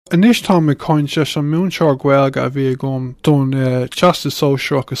Anis tá me coinse an múinteoir Gaeilge a bhí agam don Teastas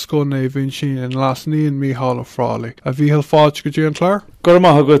Sóisearach a Scoil Naomh Uinseann in las Naíon Micheál Ó Freaghaile a bhí hil fáilte go dtí an Chláir? Gur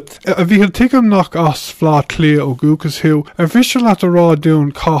maith agat. A bhí hil tuigim nach as phlád clia ó gúchas hiú ar bhís leat a rá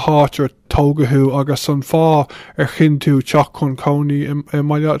dún cáthart ar tógathú agus an fá ar chin tú teach chun cónaí I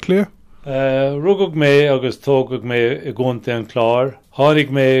maileat clia? Rugag mé agus tógag mé I gcónta an Chláir.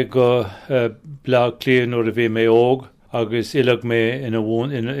 Tháinig mé go bla clia nuair a bhí mé óg agus ilag mé in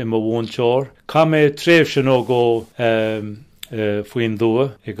mo múinteoir. Cá mé tréimh sin ó go faoin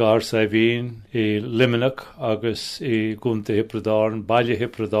dua I gcoitinne bhín I limenach agus I gcónta hipredáin, baile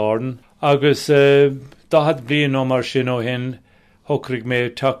hipredáin agus dahad bliain ó mar sin ó hin thucraigh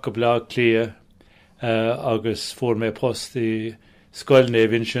mé teach go bla clia agus fuair mé post I Scoil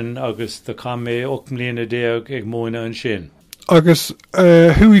Naomh Uinseann agus de cá mé 8 mbliana déag ag múineadh an sin. Agus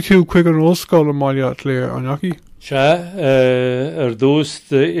thuí tú chuig an óscoil a maileat léir an aici? Se ar dús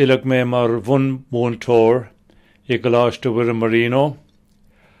ilag mé mar bhun múinteoir I glasnevin de marino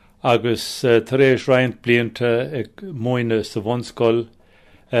agus tar éis roinnt blianta ag múineadh sa bhunscoil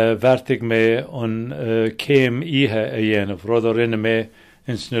bharrtaigh mé an céim ihe a dhéanamh rud a rinne mé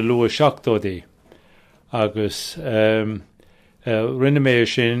in sna lua seachtódaí agus rinne mé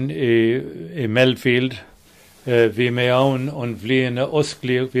sin I Melfield bhí mé ann an bhliana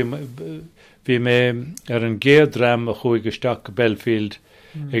osclaíoch bhí mé ar an géadram a chuig isteach Belfield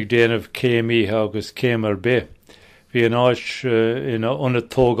ag déanamh céim ihe agus céim ar bith. Bhí an áit ina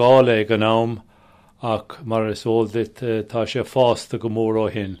tógála ag an am ach mar is óldit tá sé fásta go mór ó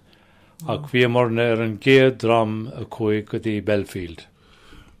hin ach bhí marna ar an géadram a chuig go dtí Belfield.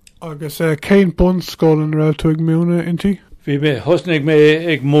 Agus céin bunscoil an raibh tú ag múineadh intí? Bhí mé thosnaigh mé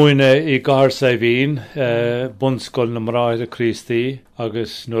ag múineadh I gcoitinne bhín bunscoil na mráid a Christaí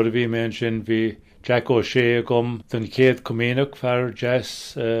agus nuair a bhí mé an sin bhí Jack ó sé agam don chéad comínach fear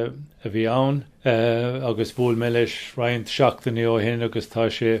jazz a bhí ann agus bhfuil mé leis roinnt seachtaí ó hin agus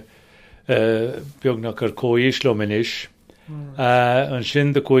tá sé beagnach ar cóíslum inis. An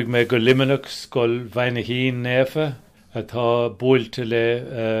sin de chuig mé go limenach scoil bhaine hín néfa atá buailte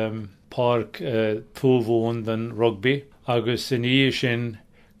le park túmhún den rugby agus in í sin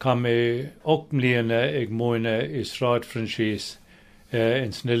cá mé 8 mbliana ag múineadh I sráid Fransís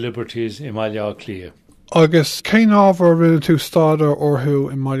in sna Liberties I maileat clia. Agus cé ábhar rinne tú stáda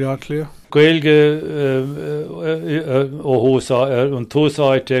orthú I maileat clia? Gaeilge ó an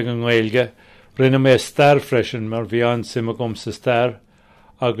túsáid ag an Gaeilge rinne mé stair freisin mar bhí an sim agam sa stair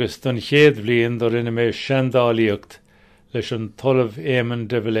agus don chéad bbliain do rinne mé seandálaíocht leis an talamh éimeann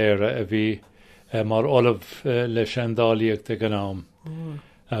de bhléire a bhí mar olamh le seandálaíocht ag an am.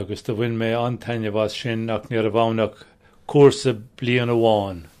 Agus do bhain mé antainne bhas sin ach níor a bhánach cúrsa blian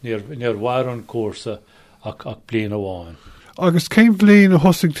amháin, níor mhair an cúrsa ach blian amháin. Agus céim bbliain a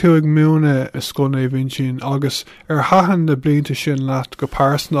thosaigh tú ag múineadh I Scoil Naomh Uinseann agus ar thaithin na blianta sin leat go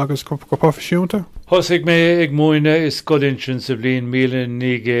páirsan agus go profisiúnta? Thosaigh mé ag múineadh I Scoil Uinseann sa bbliain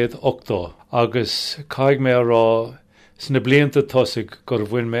 1908 agus caithfidh mé rá sna blianta tosaigh gur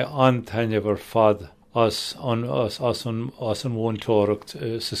bhfuil mé antainne ar fad as an múinteoireacht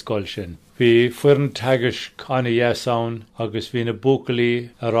sa scoil sin. Bhí fuireann teagais chana dhéasán agus bhí na buacalaí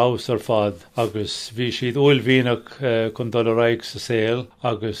a rás ar fad agus bhí siad ullmhíonach chun dul a raigh sa saol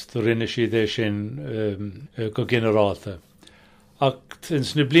agus do rinne siad é sin go gineráta. Ach in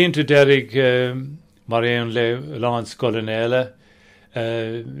sna blianta deirg mar éon le lán scoilin eile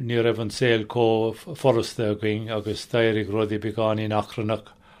ní raibh an saol có forasta a going agus d'éirigh rudí beánaí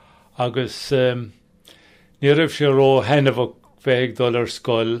nachranach agus ní raibh sé ró henamh bheith dul ar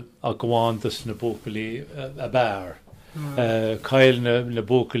scoil a gháin dus na buacalaí a bear. Cail na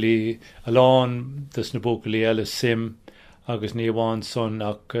buacalaí a lán dus na buacalaí eile sim agus ní bháin son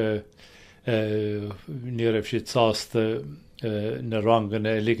ach ní raibh siad sásta na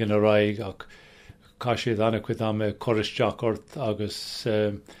ranganna ligan a raig ach cá siad anna chuid am choristeach ort agus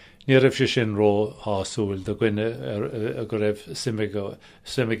ní raibh sé sin ró hásúil do gcuine go raibh simige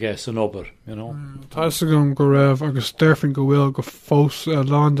san obair, you know. Tá gom go raibh agus deirfinn go bhfuil go fós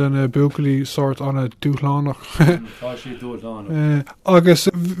landan buacalaí sort anna dúlánach. Tá sí dúlánach. Agus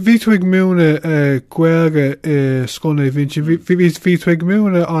bhí tú ag múineadh Gaeilge Scoil Naomh Uinseann, bhí tú ag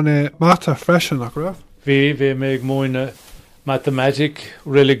múineadh an mata freisin nach raibh? Bhí mé ag múineadh mathematic,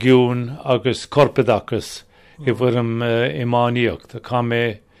 religiún agus corpadachas I bhfuirm imáníocht. Cá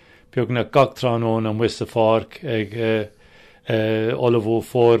mé beagna gachtránón an wisa fárc ag olabhú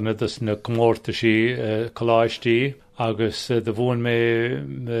fórna dus na comórtaisí choláistí agus de bhún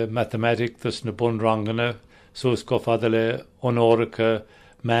mé mathematic dus na bunrangana sus go fada le onóracha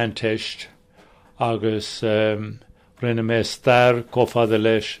manteist agus rinne mé stair cófada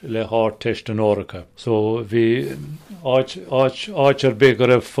leis le háir teist an óracha. So bhí áit be go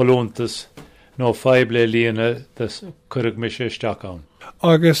raibh folúntas nó feible líana chuirg mi sé isteach ann.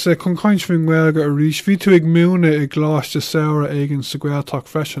 Agus chun caint fing Gaeilge a rís, bhí tú ag múineadh ag glas de saora éigean sa Gaeltach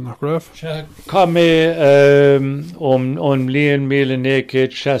freisin nach raibh? Cá mé ón mbliain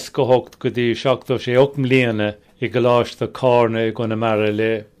 1968 go dtí 78 mbliana I glas de cárna I gona mara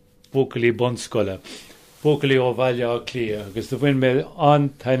le buacalaí bunscoile. Buacalaí ó bhaile á clia, agus do bhain mé an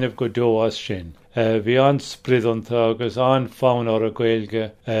tainmh go dó as sin. Bhí an spridonta agus an faoina ar a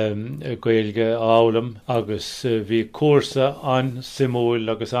Gaeilge álam, agus bhí cúrsa an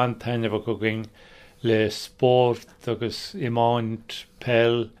simúil agus an tainmh go ging le sport agus imáint,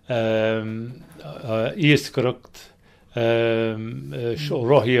 pell, íoscaireacht,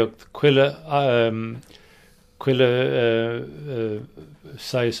 rothíocht,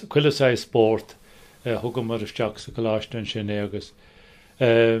 cuile sport, thugam mar isteach sa goláistin sin agus.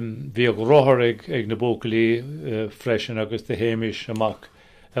 Bhí ag rothar ag na buacalaí freisin agus de héimiis amach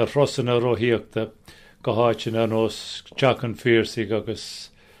rosanna rothíochta go háitin an os teach an fíorsaigh agus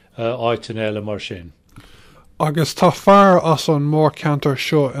áitin eile mar sin. Agus tá fearr as an mór cantar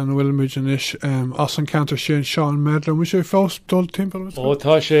seo an bhfuil muid inis as an cantar sin Seán Medler, mu sé fós dul timpeall? Ó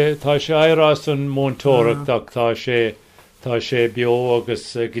tá sé éras an múinteoireacht ach tá sé bio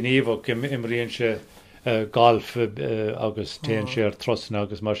agus gníomhach imríonn sé golf agus téann sé ar trosna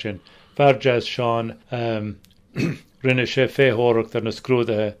agus mar sin. Fearr Seán rinne sé féthóireacht ar na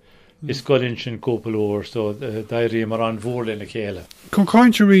scrúdathe is scoilinn sin cúpla uair, so dairí mar an bhór le chéile. Chun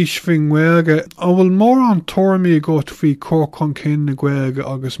caint a rís fing Gaeilge, a bhfuil mór an tormaí go fhí cór chun cin na Gaeilge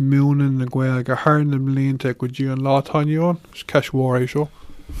agus múnan na Gaeilge thar na bhlianta go dtí an látáinneoin, ceismhór é seo.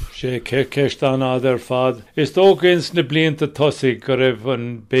 sé ceist an ar fad. Is dógins na blianta tosaigh go raibh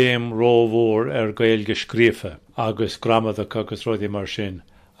an béim rómhór ar Gaeilge scríofa agus gramadach agus rudaí mar sin,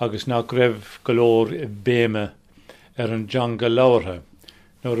 agus nach raibh golóir béime ar an deanga láirthe.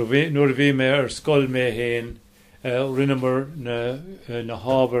 Nuair a bhí mé ar scoil mé héin rinnemer na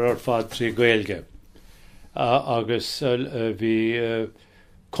hábhar ar fad trí Gaeilge. Agus bhí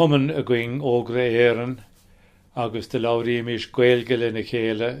cumann a going ógra éireann agus de labhríimiis Gaeilge le na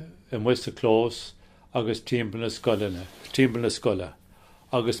chéile I muiste clós agus timpeall na scoile.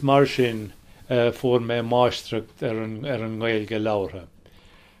 Agus mar sin fuair mé máistreacht ar an Gaeilge láirthe.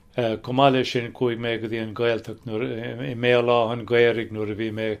 Cumáile sin chuig mé go dtí an Gaeltach I mé lá an Gaeirigh nuair a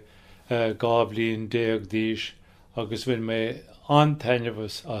bhí mé gá bliain 10 díos agus bhfuil mé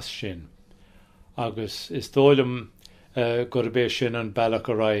antainmhas as sin. Agus is dóilm gur bé sin an bailach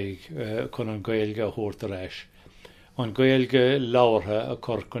a raigh chun an Gaeilge a thabhairt ar ais. An Gaeilge láirthe a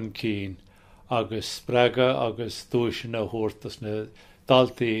corcan cín agus spreaga agus dúisin a thabhairt na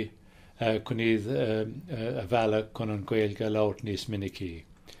daltaí chun iad a bhealach chun an Gaeilge láirt níos minicí.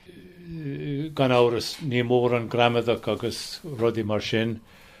 Gan áras ní mór an gramadach agus rudaí mar sin,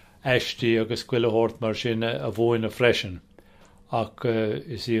 eistí agus cuileathabhairt mar sin a bhóin a freisin. Ach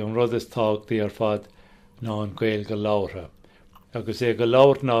is í an rud is táachtaí ar fad ná an Gaeilge láirthe. Agus go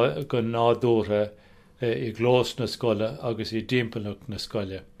láirt go nádúrtha I glós na scoile agus I dimpeallach na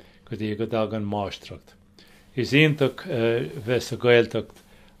scoile go dtí go dag an máistreacht. Is ionach bheits a Gaeltacht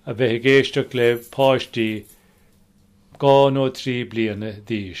a bheith géisteach le páistí 2 nó 3 bliana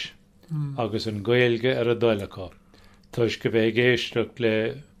díos agus an Gaeilge ar a dóileachá. Tuis go bheith géisteach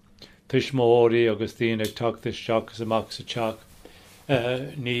le tuismóirí agus tíon ag teachtasteach agus amach sa teach.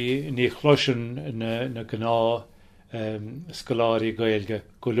 Ní chluiseann na gná scoláirí Gaeilge,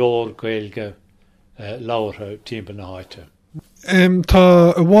 go leor Gaeilge láirthe timpeall na háite.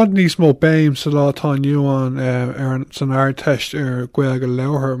 Tá a bhád níos mó béim sa látáinniu an ar san airteist ar Gaeilge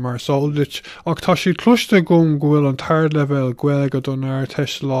láirthe mar soldait, ach tá siad cloiste gom go bhfuil an taird leibhéal Gaeilge don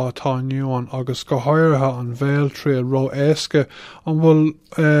airteist látáinniu an agus go háirithe an bhéal trí ro éasca an bhfuil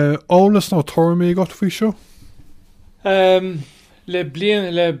ólas nó tormaí go faoi seo? Le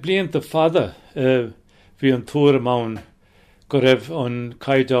blianta fada bhí an túair amán go raibh an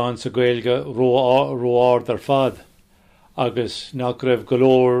caighdeán sa Gaeilge róáard ar fad, agus nach raibh go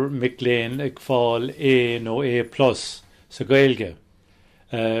leor micléin ag fáil A nó A+ sa Gaeilge.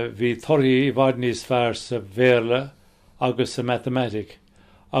 Bhí torthaí I bhfad níos fearr sa bhéarla agus sa mathematic,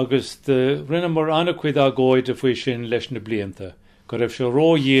 agus de rinne mar annachcuid a ggóid a faoi sin leis na blianta. Go raibh se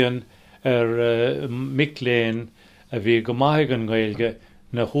ródhéan ar micléin a bhí go maithfidh an Gaeilge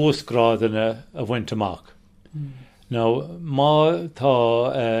na thuasgrádanna a bhaint amach. Now, má tá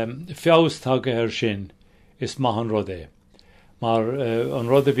feabhstáige ar sin is maith an rud é. Mar an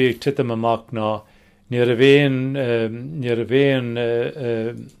rud a bhí titim amach ná níor a bhéon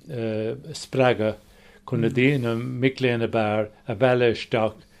spreaga chun na Naíon Micheál Ó Freaghaile a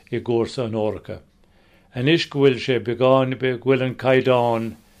bheileisteach I gcúrsa an orcha. An is bhfuil sé bhfuil an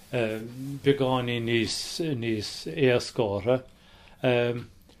caighdeán beagán níos éascóra.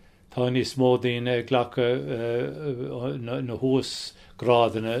 Tá níos mó daoine ghlacha na hús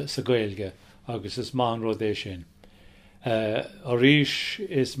grádanna sa Gaeilge, agus is maith rud é sin. Arís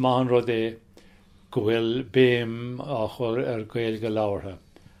is maith rud é go bhfuil béim a chur Gaeilge láirtha.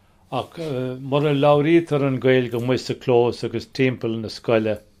 Ach mar a labhraítear an Gaeilge muosta clós agus timpeall na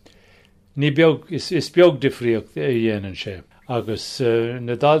scoile, is beag difríocht a dhéanann sé. Agus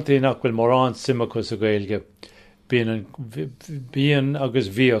na daltaíach bhfuil mar an simachas a Gaeilge, bíon agus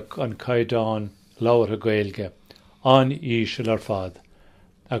bhíoch an caighdeán láirtha Gaeilge, an íseal ar fad.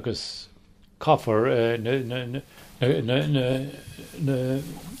 Agus caffar na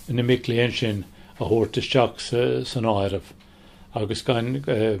Micheál sin a thuirteteach san áireamh, agus gan iad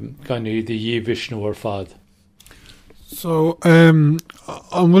I dhíomhisnú ar fad. So, an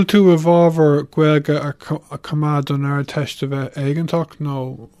bhfuil tú a bhábhar Gaeilge a cumad an air teiste bheith éigeantach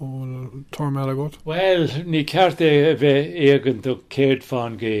nó tuair meile agat? Well, ní ceart é bheith éigeantach céad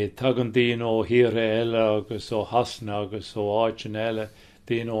fan géad, tag an daon ó híre eile agus ó hasna agus ó áitin eile,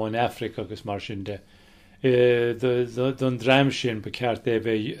 daon ó in Africa agus mar sin de. Don dreim sin be ceart é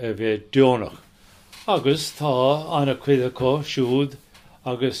bheith dheonach. Agus tá anna cuid acu siúd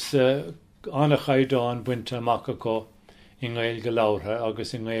agus anna caighdeán buinte amach acu I Gaeilge láirtha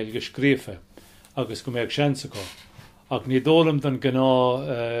agus I Gaeilge scríofa agus go mbeadh seans acu. Ach ní dólam don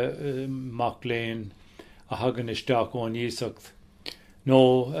gná mac léinn a hagan isteach ón íosacht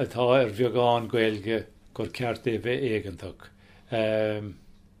nó atá bheagán Gaeilge gur ceart é bheith éigeantach.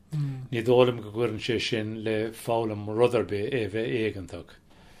 Ní dólam go gcuireann sé sin le foghlaim rudarbe é bheith éigeantach.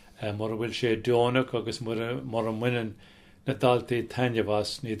 Mar bhfuil sé dheonach agus mar an muineann na daltaí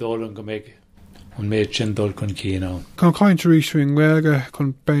tainneamhas ní dólam go mbeadh an méid sin dul chun cíán. Can caint rísú in Gaeilge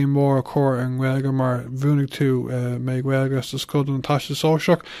chun béim mór a chóir in Gaeilge mar bhuaigh tú mé Gaeilge sa Scoil an Teastas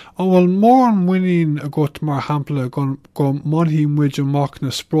Sóisearach. An bhfuil mór an muinín a gut mar hampla go mhaithí muid amach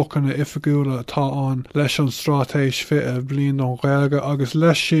na sprochanna ifigúla atá an leis an strátéis fiche bliain don Gaeilge agus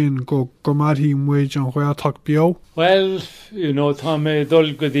leis sin go maithí muid an Gaeltach beo? Well, tá mé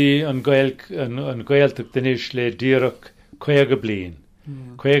dul go dtí an Gaeltach denis le díreach 5 bliain.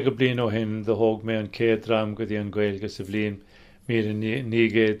 5 bliain ó hin de thóg mé an céad ram go dtí an Gaeilge sa bhliain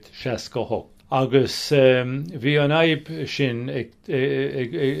 1968. Agus bhí an aib sin ag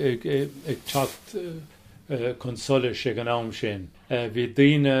teacht chun solas ag an am sin. Bhí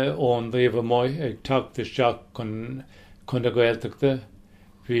daoine ón daobh amach ag teacht isteach chun a Gaeltachta.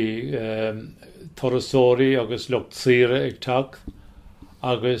 Bhí torasóirí agus lucht saoire ag teacht.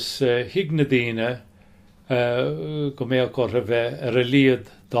 Agus hiag na daoine go mbeadh chur a bheith ar a líad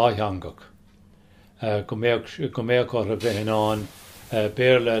dátheangach. Go mbeadh chur a bheith an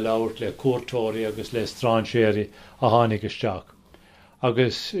béarla labhairt le cuairteoirí agus le stráinséirí a tháinig isteach.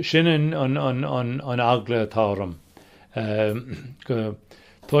 Agus sin an agla atám.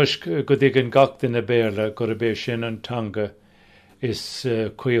 Tuisc go dtí an gach duine béarla gur a bheith sin an tanga is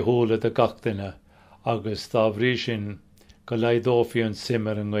chuithúla de gach duine agus tá bhrí sin go leiddófií an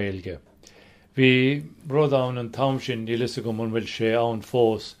simar an Gaeilge. Bhí rud ann an tam sin ní lisa go mun bhfuil sé ann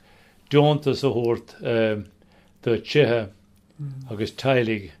fós deontas a thuairt do tithe agus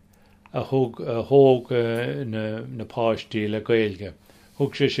teilig a thóg na páistí le Gaeilge.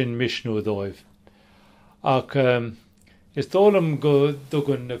 Thug sé sin misnú dóibh. Ach is dólam go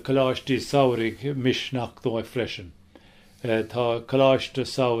dugann na coláistí saoirigh misneach dóibh freisin. Tá coláiste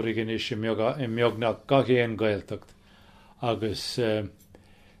saoirigh inis I mbeagnach gach éon Gaeltacht agus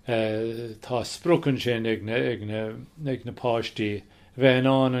tá sprochan sin ag na páistí bheith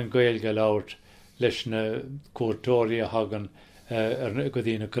an Gaeilge labhairt leis na cuairteoirí a hagan go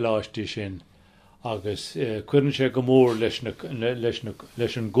dtí na coláistí sin agus cuireann sé go mór leis an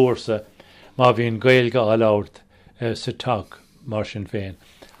gcúrsa má bhíon Gaeilge a labhairt sa teach mar sin féin.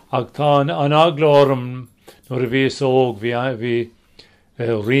 Ach tá an agláram nuair a bhí óg bhí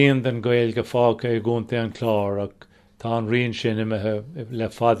rion den Gaeilge fáca I gContae an Chláir ach tá an rion sin imethe le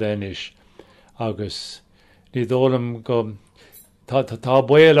fada inis agus ní dólam go tá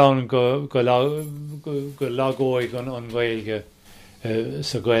buil an go lagóigh an Gaeilge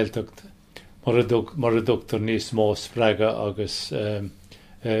sa Gaeltacht mar a dúchttar níos mó spreaga agus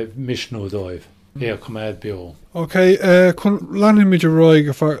misnú dóibh é a cuméad beo. Ok, chun leanana muid a roiig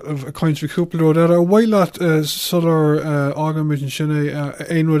a caint bhí cúpla ród eile a bhhailad sular agam muid an sinna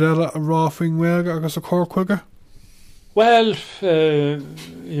aon rud eile a rá faoin Gaeilge agus a cóir chuige? Well,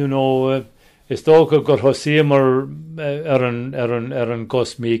 Is tócha gur thosaíomar ar an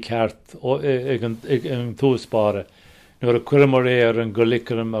gos mí ceart ag an túspáire. Nuair a cuireamar ar an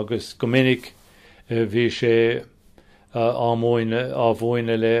golicrim agus go minic bhí sé á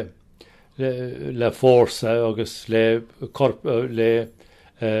bhóine le fórsa agus le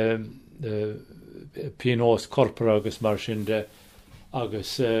pinós corpora agus mar sin de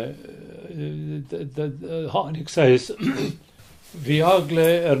agus tháinig sais bhí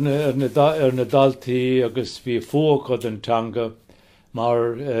agla ar na daltaí agus bhí fuachad an teanga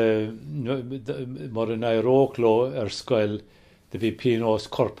mar an aeróchló ar Scoil de bhí pinós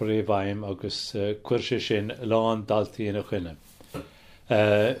corpora bhaim agus cuirse sin lán daltaí na chuine.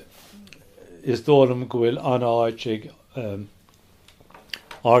 Is dólam go bhfuil anáid ag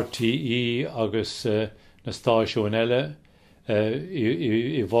RTE agus na stáisiún eile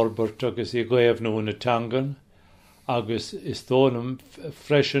I Vorbert agus I Gaeilge na Tangan agus is dólam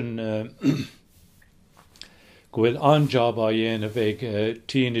freisin go bhfuil anjob a dhéanamh ag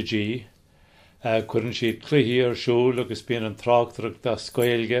teenagí chuireann siad cluichí ar siúl agus bíonn an tráchtarach de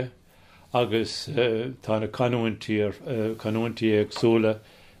Gaeilge agus tá na canúintí agsúla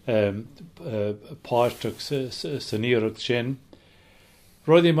páisteach san íireacht sin.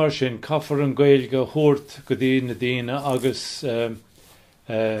 Rudaí mar sin caithfar an Gaeilge thuairt go dtí na daoine agus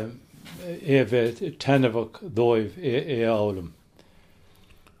bheith tanmhach dóibh é álam.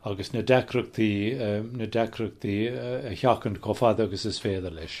 Agus na decreachtaí a cheacann có fad agus is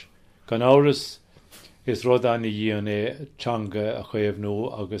féidir leis. Gan áras is rud an dhéana teanga a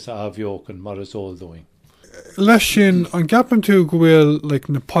chuimhnú agus a bheocan mar is óldóing. Leis sin an gapan tú go bhfuil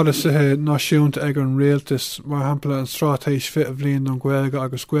na polisithe náisiúnta ag an réaltas mar hampla an strátéis fit a bhblionn an Gaeilge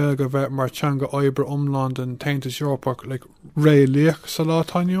agus Gaeilge bheith mar teanga obair umland an Teastas Sóisearach ré líoch sa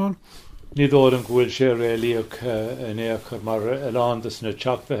látáinún? Ní dóran go bhfuil sé ré líoch in éach mar eándas na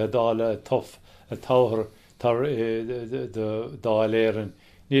teachtathe dála tough a táthar tar dáil éireann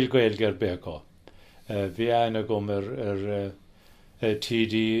níl Gaeilge ar béá. Bhí aine gom ar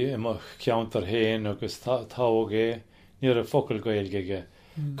TD imach ceantar héin agus tágé níor a focail Gaeilge.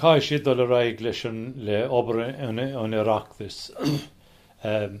 Cá siad dul a raig leis le obair an iarachtas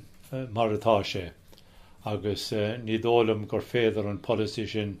mar atá sé. Agus ní dólam gur féidir an policy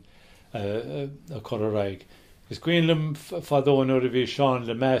sin a chur a raig. Is cuinnlim fadónar a bhí seán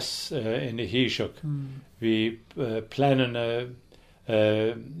le mes ina híiseach. Bhí pleanan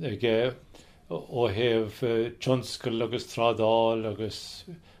ige ó heh tionscail agus trádáil agus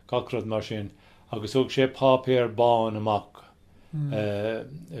gacrad mar sin agus ug sé pápéir bán amach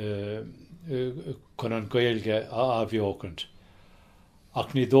chun an Gaeilge a bheocant.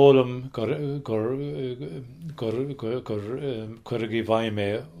 Ach ní dólam gur chuirigí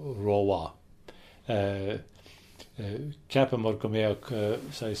bhaimé róhá. Ceapam mar go méach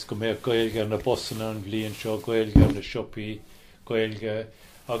Gaeilge na bosanna an bhliain seo, Gaeilge na siopaí, Gaeilge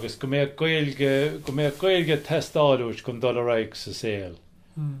agus go méid Gaeilge testáúis chun dul a raig sa saoil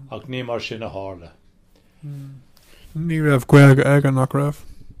ach ní mar sin a hála. Ní raibh Gaeilge aige nach raibh?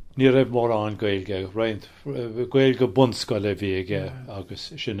 Ní raibh mór an Gaeilge, roint Gaeilge bunscoil a bhí aige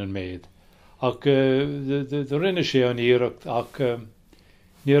agus sin an méid. Ach de rinne sé an íireacht ach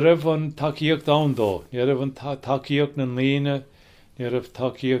ní raibh an takeíocht andó, ní raibh an takeíocht na líne, ní raibh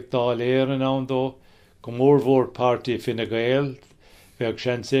takeíocht dáil éireann andó, go mór mhór pártaí Fine Gael, bheag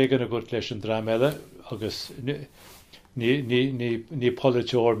sin ségan a go leis an drám eile agus ní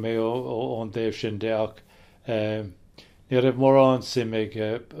politeoir mé ó an déobh sin deach. Ní raibh mór an simig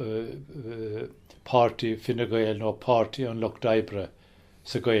pártaí Fine Gael nó pártaí an Loch D'Ibre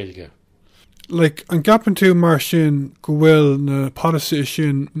sa Gaeilge. An gapan tú mar sin go bhfuil na policy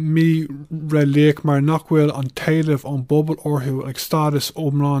sin mí ré léach mar nach bhfuil an taobh an bobbal orthú stadas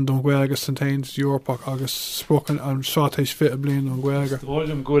ómláin don Gaeilge san Teastas Sóisearach agus sprócan an strátéis fit a bliain an Gaeilge.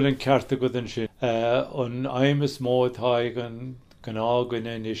 Bhfuilm gúilinn cearta go den sin. An aimmas módtha gan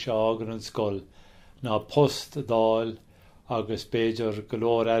ágaine is ágan an Scoil ná post dáil agus béidir go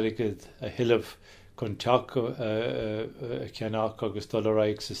leor airgid a hiilemh chun teach ceannach agus dul a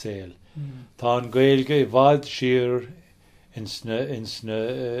raig sa saoil. Tá an Gaeilge I bhfad siar insna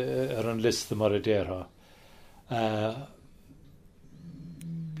ar an lista mar a déirtha.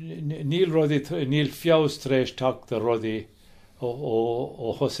 Níl fiabhstréis teach a rudaí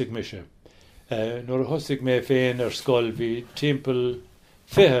ó thosaigh mise. Nuair a thosaigh mé féin ar Scoil bhí timpeall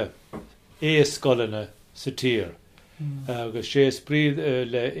fiche scoileanna sa tír. Agus sé spríd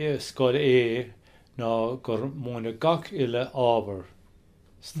le Scoil ná gur múineadh gach ile ábhar.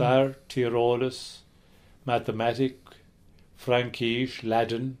 Stair, Tíreolalas, Mathematic, Francíse,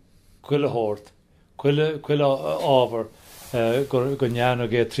 Latin, cuile hort, cuile ábhar go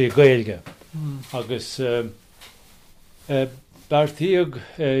ndeanach é trí Gaeilge. agus bartíog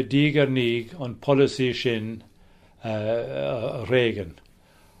dígar níg an policy sin régan.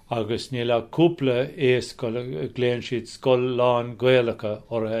 Agus ní le cúpla gléann siad Scoil Gaeilge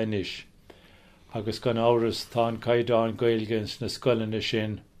or inis. Agus gan áras tá caighdeán Gaeilge na scoileanna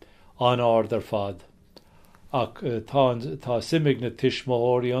sin an ardar fad. Ach tá simig na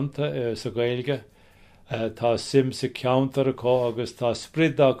tismóíonta sa Gaeilge, tá sim sa ceantar acu agus tá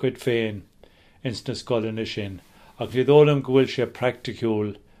spridá chuid féin ins na scoileanna sin. Ach ní dólam go bhfuil sé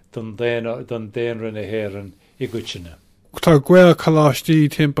practicúil don déanra na héireann I gcoitinne. Tá gcuil choláistí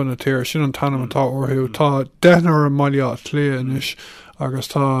timpeall na tíir sin an tanam atá orthú, tá deithnar an maiile lia inis agus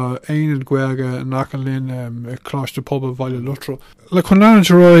tá aonad Gaeilge nach an líon chláiste poba bhaile lutro. Le chun an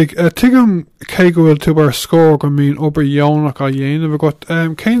roiig, tuigim cé go bhfuil tú bar scór go mín obair dheonach a dhéanamh agat.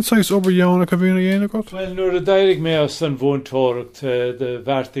 Cén sais obair dheonach a bhíonna dhéanamh agat? Well, nuair a d'éirigh mé as an múinteoireacht de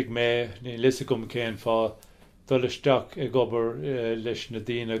bharrtaigh mé ní lisagum cén fá dul isteach obair leis na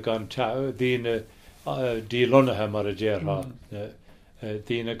daoine gan daoine dílonathe mar a déartha,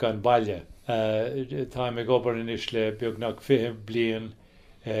 daoine gan baile. Tá me obair inis le beag nach 5 bliain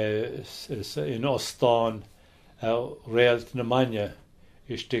in Ostáin réalt na Maine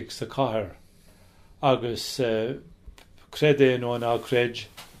istigh sa chathair. Agus credéan óin á cred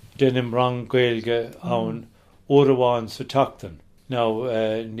denim rang Gaeilge ann uair sa tachtan. Now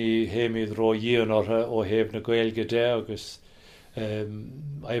ní héimiad ró dhéan ortha ó héamh na Gaeilge de agus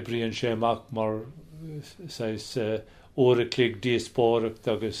ebrion sé amach mar uair a clig díospóireacht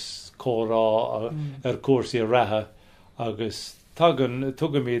agus córá cúrsaí ratha agus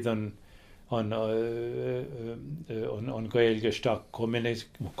tugadh míad an Gaeilge isteach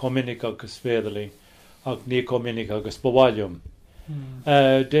cominic agus féidirling ach ní cominic agus bháilm.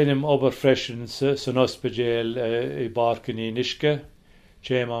 Déanam obair freisin san ospidéal I barcan í nisce,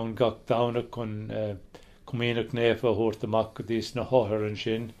 téim an gach dheonach chun cumíneach néfa thuirt amach go dtí na hothair an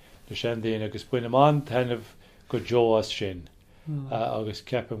sin le sin daoine agus buinem an tainmh go deo as sin. Agus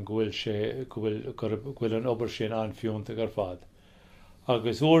ceapam go bhfuil an obair sin an fiúnta gur fad.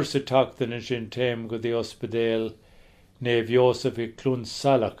 Agus uair sa tachtain an sin téim go dtí ospidéal Naomh Iosef I Cluain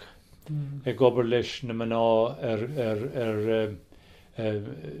Saileach ag obair leis na maná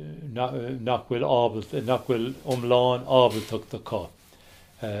nach bhfuil omláin ábalteachta cá.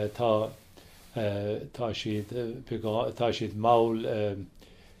 Tá siad maul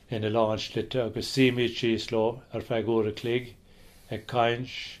ina láin slite agus síimiid síos leo feadh uair a clig ag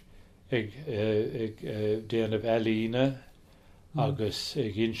cainsh ag déanamh eilíne agus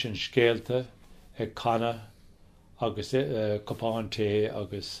ag insin scéalta ag canna agus copáin té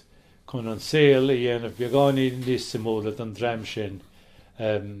agus chun an saoil a dhéanamh beagáí níos sa móla an dreim sin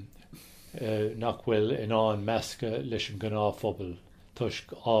nach bhfuil in an measca leis an gná phobal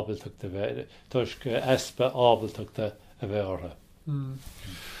tuisc ábalteachta bheith tuisc espa ábalteachta a bheith ortha.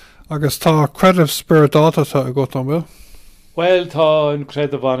 Agus tá credibh spiritátata a got an bhfuil? Well, tá an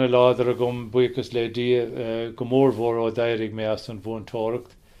credibh anna láidir a gom buchas le dia go mórmhór ó d'éirigh mé as an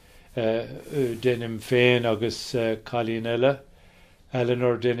bhúinteoireacht déanam féin agus cailín eile.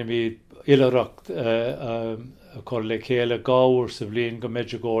 Eleanor déanam í iar-mhúinteoir a chur le chéile gáúr sa bhliain go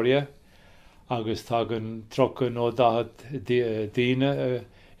Medjugorje agus tá an trochan ó dahad daoine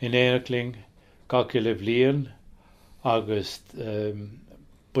in éanachling gaciile bhliain agus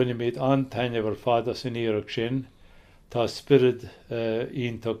buine míad an tainmh ar fad as an iarach sin. Tá spirid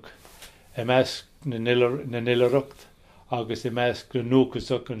ionach I measc na nileireacht agus I measc na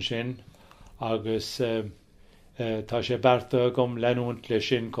núchasach an sin agus tá sé berta gom leanúint le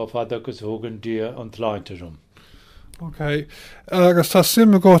sin có fad agus thugann dia an tláintearm. Ok. Agus tá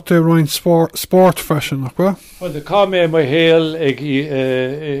sim a got roin sport freisin nach bhfuil? Well, the cá mé Micheál ag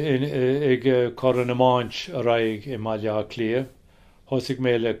coran na máint a raigh I maiile clia. Thosig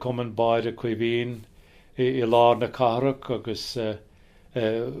mé le cuman baide cuimhín I lár na carach agus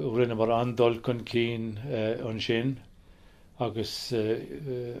rinne mar andol chun cín an sin agus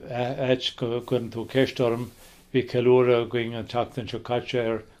éit chun tú ceistorm bhí ceiliúra going an tachtain seo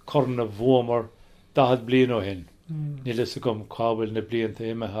caite corna bhuamar 10 bliain ó hin. Ní lis gom cábhail na blianta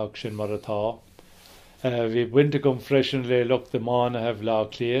imetheach sin mar atá. Bhí buinte gom freisin le lucht amán a hebh lá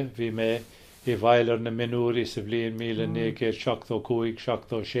clia, bhí mé I bhailar na minúí sa bblion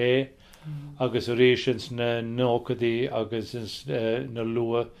 1975 agus a réisins na nócadaí agus na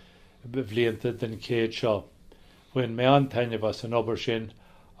lua bhlianta den céad seo. Bhain mé an tainmh as an obair sin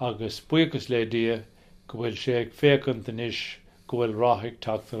agus buchas le dia go bhfuil sé ag fécant inis go bhfuil rathaigh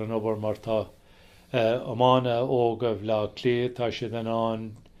tachtar an obair mar tá amána ógah lá clia tá siad an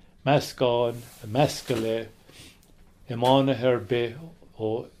an meascáin measca le imána ar bith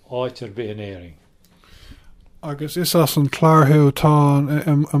ó áitir bhénéing. Agus is as an chláirthú tá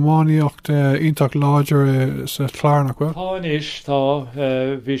ammáíocht ionach láidir sa chláir nach bhfuil? Tá is tá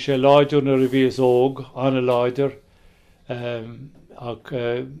bhí sé láidir nar a bhíos óg anna láidir ach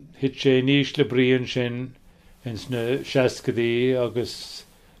hit sé níos le bríonn sin ins na seascadaí agus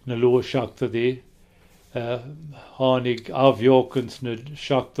na lua seachtaí tháinig abhheocans na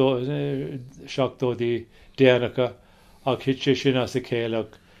seachtóidí dhéanacha ach hit sé sin as a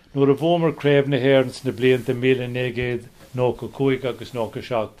céileach. Nuair a bhómar craobh na hhéirns na blianta 1995 agus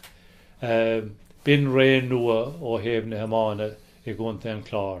 97 bin réon nua ó thaobh na hamána i gcónta an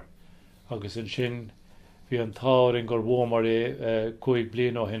Chláir. Agus an sin bhí an táir gur bhómar é 5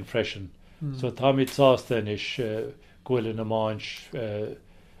 bliain ó hin freisin. So tá míid sásta is ghuiile na máins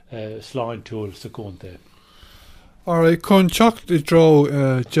sláin túil sa Chontae. Alright, chun teacht I dro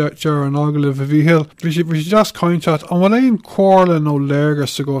dear an aglah a bhíhil. Bhí sé just cointeat an bhfuil éon cóirla nó léirgus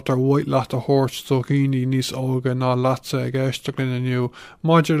sa got ar bhaid leat a thuirt tócíní níos óga ná leatsa ag éisteach linn aniu,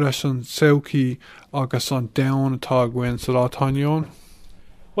 maidir leis an saocaí agus an domhan atá ghain sa lá Naíon?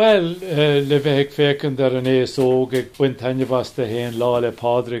 Well, le bheith fécinn ar an éas óg ag buinteanne basta héon lá le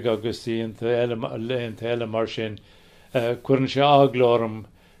pádraig agus íonta eile mar sin cuireann sé agláram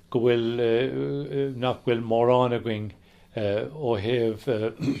go bhfuil nach bhfuil mórán aing ó thaobh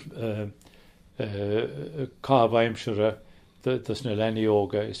cábhaimseire tas na lení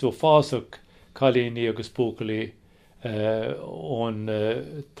óga. Is ó fásach chalíní agus púcalaí ón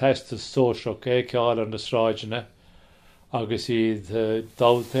Teastas Sóisearach éceáil an na sráidine agus iad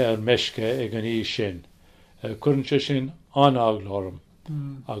dáilta ar meisce ag an í sin. Cuireann sé sin an agláram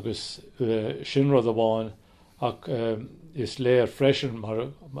agus sin rud amháin ach is léir freisin mar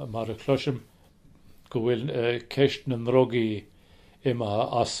a chluisim go bhfuil ceist na drogaí imime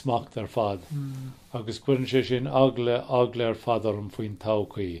as smacht ar fad. Agus cuireann sé sin agla ar fadarm faoin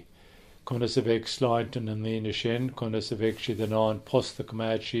todhchaí. Chuna sa bheith sláinte na mhíine sin, chuna sa bheith siad an án posta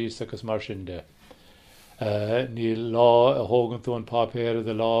cumáid síos agus mar sin de. Ní lá a thógann tú an papéire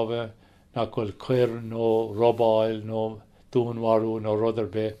de lábha nach bhfuil cuir nó robáil nó dúnharú nó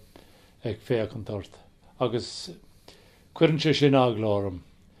rudidir be ag féach an tart. Agus cuireann sé sin agláram.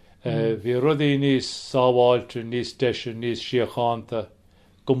 Bhí rudaí níos sábháilte, níos deise, níos siochananta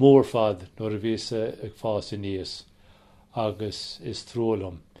go mór fad nuair a bhí ag fása níos. Agus is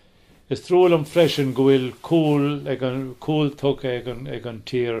trúlam. Is trúlam freisin go bhfuil cúil ag an cúil tucha ag an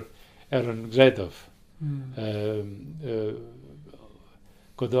tír ar an gréadamh.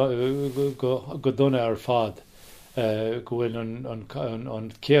 Go duna ar fad. Go bhfuil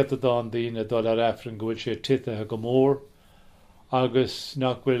an céad adán daoine dul ar efran go bhfuil sé tithe go mór agus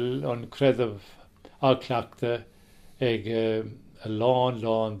nach bhfuil an creadamh aclaachta ag a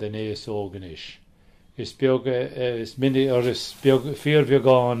lán den éas ógan is. Is beaga is mini ar is fíor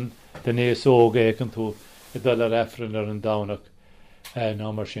bheagán den éas óga ag an tú I dul ar efran ar an dheonach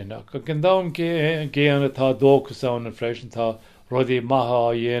ná mar sin. Ag an dam géan atá dóchas ann an freisin tá rudaí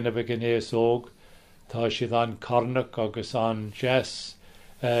maithe a dhéanamh ag an éas óg. Tá siad an carnach agus an jazz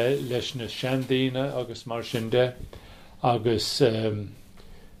leis na seandaoine agus mar sin de agus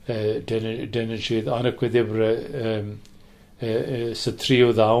déanann siad anna cuid ibre sa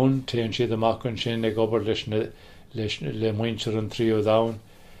tríú dán, téann siad amach an sin ag obair leis le muinteoir an tríú dán.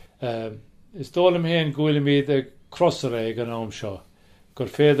 Is dólam héan gúil míad ag crossar ag an am seo, gur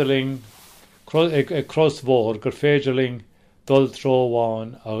féidirling ag crossmhór, gur féidirling dul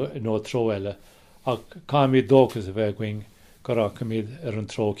tróháin nó tró eile. Ach cáimid dóchas a bheith going go rachaimid ar an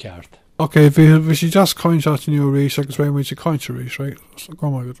tró ceart. Okay, bhí sé just cointeat in your rís agus bhfuil sé cointe rís, right?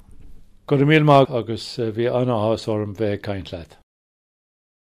 Go maigad. Go míl mag agus bhí anáthaas orm bheith caint leat.